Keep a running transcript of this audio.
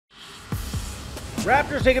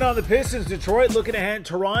Raptors taking on the Pistons. Detroit looking to hand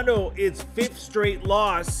Toronto its 5th straight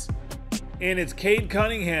loss. And it's Cade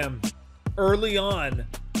Cunningham early on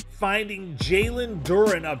finding Jalen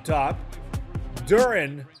Duren up top.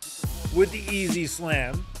 Duren with the easy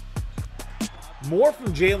slam. More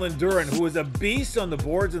from Jalen Duren, who was a beast on the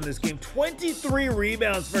boards in this game. 23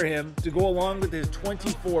 rebounds for him to go along with his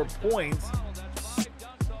 24 points.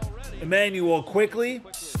 Emmanuel quickly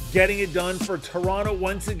getting it done for Toronto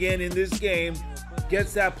once again in this game.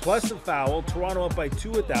 Gets that plus a foul. Toronto up by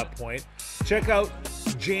 2 at that point. Check out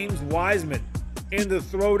James Wiseman in the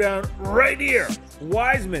throwdown right here.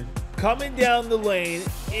 Wiseman coming down the lane,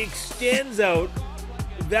 extends out.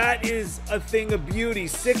 That is a thing of beauty.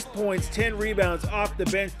 6 points, 10 rebounds off the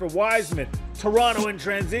bench for Wiseman. Toronto in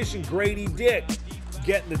transition. Grady Dick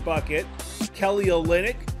getting the bucket. Kelly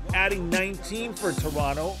Olynyk adding 19 for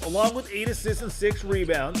Toronto, along with 8 assists and 6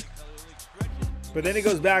 rebounds. But then it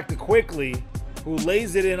goes back to Quickly, who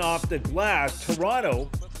lays it in off the glass. Toronto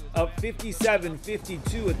up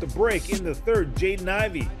 57-52 at the break in the third. Jaden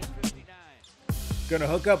Ivey gonna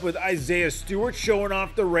hook up with Isaiah Stewart, showing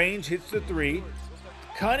off the range, hits the 3.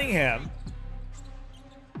 Cunningham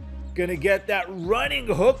gonna get that running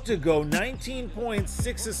hook to go. 19 points,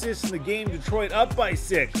 6 assists in the game. Detroit up by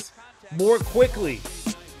 6. More Quickly.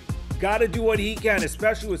 Gotta do what he can,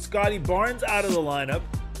 especially with Scotty Barnes out of the lineup.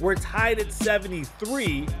 We're tied at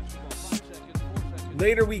 73.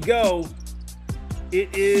 Later we go.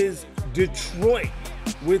 It is Detroit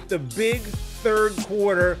with the big third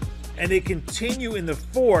quarter, and they continue in the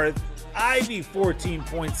fourth. Ivy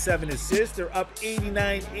 14.7 assists. They're up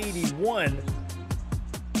 89-81.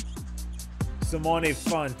 Simone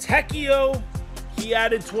Fontecchio, he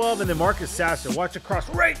added 12, and then Marcus Sasser, watch across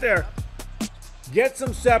right there. Get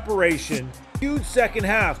some separation. Huge second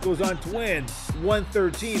half, goes on to win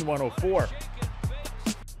 113-104.